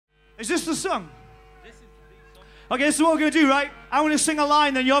Is this the song? Okay, this is what we're going to do, right? I'm going to sing a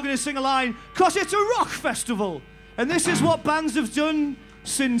line, then you're going to sing a line, because it's a rock festival. And this is what bands have done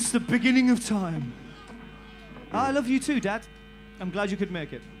since the beginning of time. I love you too, Dad. I'm glad you could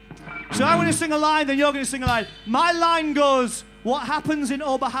make it. So I'm going to sing a line, then you're going to sing a line. My line goes, what happens in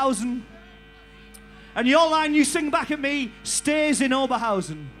Oberhausen? And your line you sing back at me stays in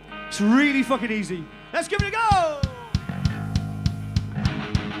Oberhausen. It's really fucking easy. Let's give it a go!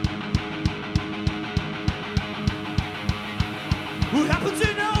 What happens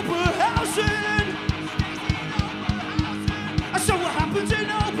in Oberhausen? I said what happens in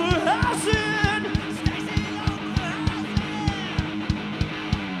Oberhausen?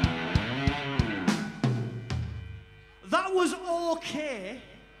 That was okay,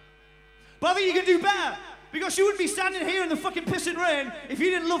 but I think you can do better, because you wouldn't be standing here in the fucking pissing rain if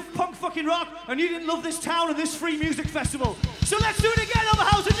you didn't love punk fucking rock and you didn't love this town and this free music festival. So let's do it again,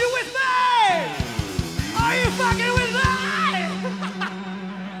 Oberhausen. You with me? Are you fucking with me?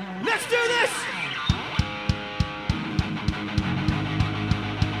 Let's do this!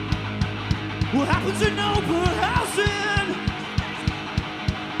 What happens in Oberhausen?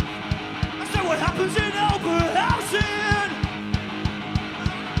 I said what happens in Oberhausen?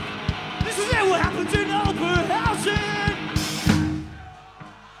 This is it, what happens in Oberhausen?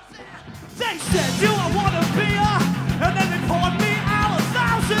 They said, do I want a beer? And then they poured me out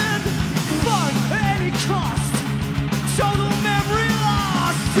 1,000. Fun at any cost. Total memory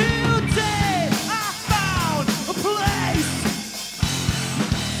lost. Today I found a place.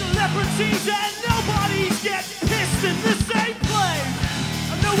 Celebrities and nobodies get pissed in the same place.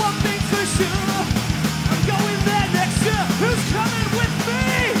 I know one thing for sure, I'm going there next year. Who's coming with me?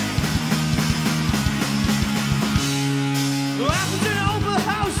 What happens in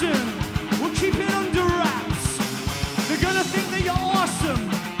Oberhausen? We'll keep it under wraps. They're gonna think that you're awesome,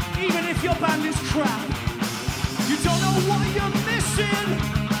 even if your band is crap. You don't know what you're missing.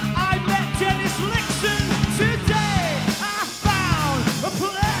 I met Dennis Lixon today. I found a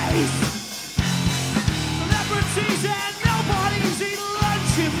place. Celebrities and nobodies eat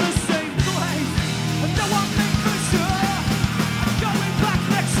lunch in the same place. And no one thinks for sure I'm going back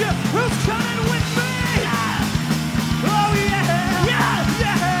next year. Who's coming?